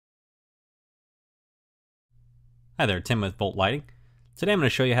Hi there, Tim with Volt Lighting. Today I'm going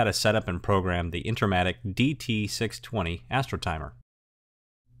to show you how to set up and program the Intermatic DT620 Astro Timer.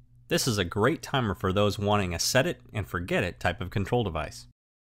 This is a great timer for those wanting a set it and forget it type of control device.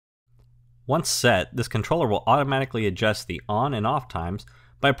 Once set, this controller will automatically adjust the on and off times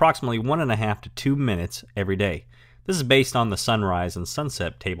by approximately 1.5 to 2 minutes every day. This is based on the sunrise and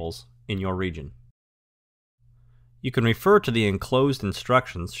sunset tables in your region. You can refer to the enclosed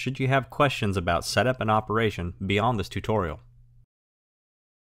instructions should you have questions about setup and operation beyond this tutorial.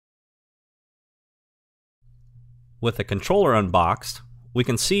 With the controller unboxed, we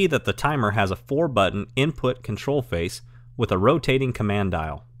can see that the timer has a 4-button input control face with a rotating command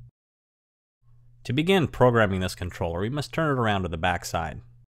dial. To begin programming this controller, we must turn it around to the back side.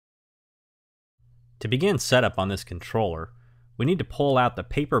 To begin setup on this controller, we need to pull out the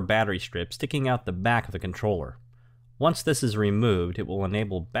paper battery strip sticking out the back of the controller. Once this is removed, it will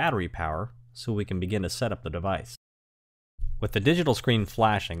enable battery power so we can begin to set up the device. With the digital screen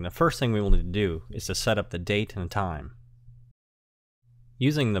flashing, the first thing we will need to do is to set up the date and time.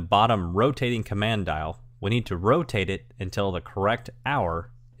 Using the bottom rotating command dial, we need to rotate it until the correct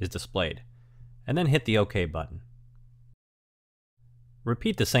hour is displayed, and then hit the OK button.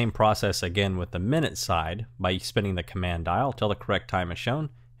 Repeat the same process again with the minute side by spinning the command dial till the correct time is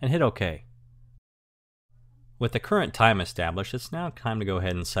shown, and hit OK. With the current time established, it's now time to go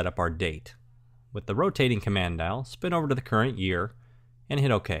ahead and set up our date. With the rotating command dial, spin over to the current year and hit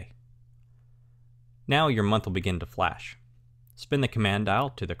OK. Now your month will begin to flash. Spin the command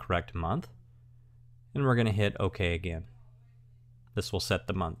dial to the correct month, and we're going to hit OK again. This will set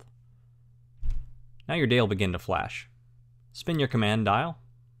the month. Now your day will begin to flash. Spin your command dial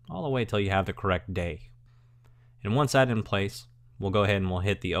all the way till you have the correct day. And once that's in place, we'll go ahead and we'll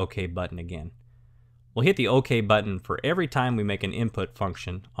hit the OK button again. We'll hit the OK button for every time we make an input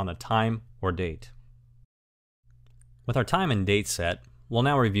function on the time or date. With our time and date set, we'll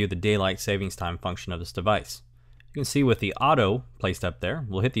now review the daylight savings time function of this device. You can see with the auto placed up there,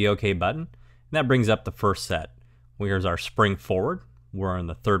 we'll hit the OK button, and that brings up the first set. Here's our spring forward. We're in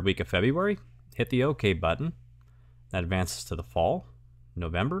the 3rd week of February. Hit the OK button. That advances to the fall,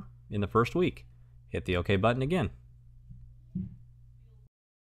 November, in the 1st week. Hit the OK button again.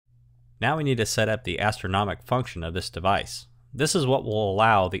 Now we need to set up the astronomic function of this device. This is what will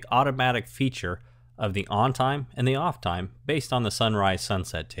allow the automatic feature of the on time and the off time based on the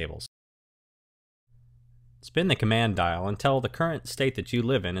sunrise-sunset tables. Spin the command dial until the current state that you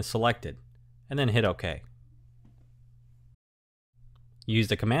live in is selected, and then hit OK. Use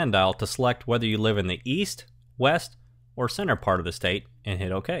the command dial to select whether you live in the east, west, or center part of the state and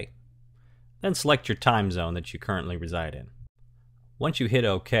hit OK. Then select your time zone that you currently reside in. Once you hit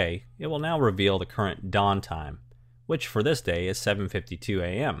OK, it will now reveal the current dawn time, which for this day is 7:52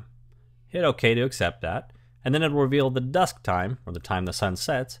 a.m. Hit OK to accept that, and then it will reveal the dusk time, or the time the sun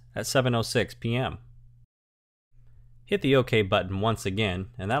sets, at 7:06 p.m. Hit the OK button once again,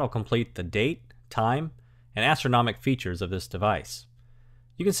 and that'll complete the date, time, and astronomic features of this device.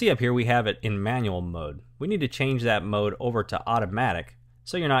 You can see up here we have it in manual mode. We need to change that mode over to automatic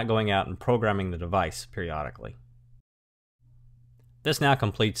so you're not going out and programming the device periodically. This now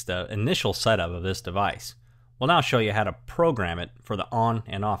completes the initial setup of this device. We'll now show you how to program it for the on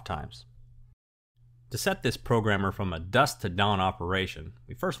and off times. To set this programmer from a dusk to dawn operation,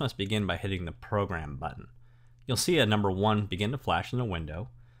 we first must begin by hitting the program button. You'll see a number 1 begin to flash in the window,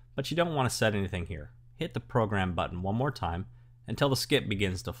 but you don't want to set anything here. Hit the program button one more time until the skip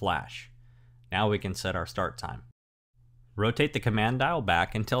begins to flash. Now we can set our start time. Rotate the command dial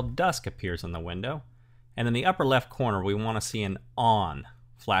back until dusk appears in the window, and in the upper left corner we want to see an on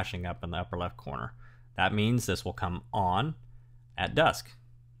flashing up in the upper left corner. That means this will come on at dusk.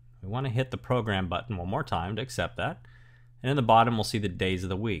 We want to hit the program button one more time to accept that, and in the bottom we'll see the days of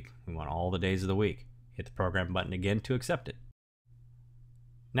the week. We want all the days of the week. Hit the program button again to accept it.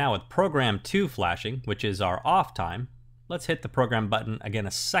 Now with program 2 flashing, which is our off time, let's hit the program button again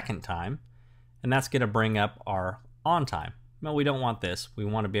a second time, and that's going to bring up our on time. No, we don't want this. We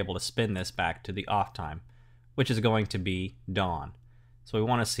want to be able to spin this back to the off time, which is going to be dawn. So we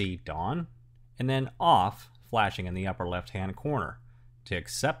want to see dawn and then off flashing in the upper left hand corner. To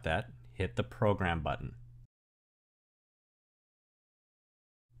accept that, hit the program button.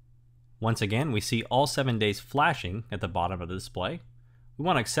 Once again, we see all 7 days flashing at the bottom of the display. We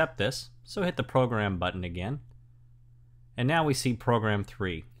want to accept this, so hit the program button again. And now we see program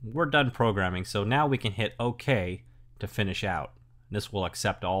 3. We're done programming, so now we can hit OK to finish out. This will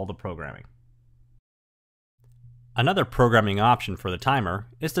accept all the programming. Another programming option for the timer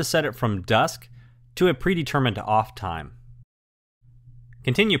is to set it from dusk to a predetermined off time.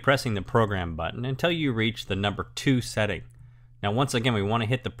 Continue pressing the program button until you reach the number 2 setting. Now once again, we want to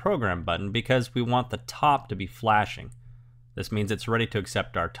hit the program button because we want the top to be flashing. This means it's ready to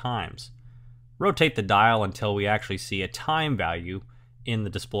accept our times. Rotate the dial until we actually see a time value in the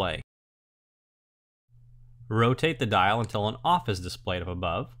display. Rotate the dial until an off is displayed up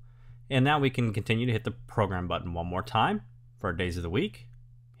above. And now we can continue to hit the program button one more time for our days of the week.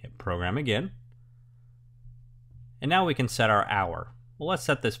 Hit program again. And now we can set our hour. Well, let's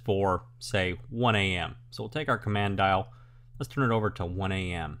set this for, say, 1 a.m. So we'll take our command dial. Let's turn it over to 1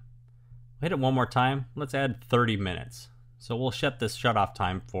 a.m. We'll hit it one more time. Let's add 30 minutes. So we'll set this shutoff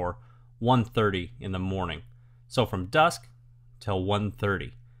time for 1:30 in the morning. So from dusk till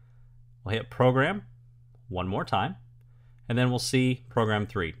 1:30. We'll hit program one more time. And then we'll see program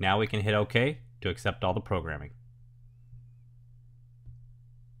 3. Now we can hit OK to accept all the programming.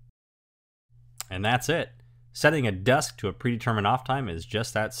 And that's it. Setting a dusk to a predetermined off time is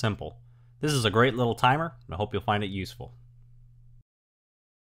just that simple. This is a great little timer, and I hope you'll find it useful.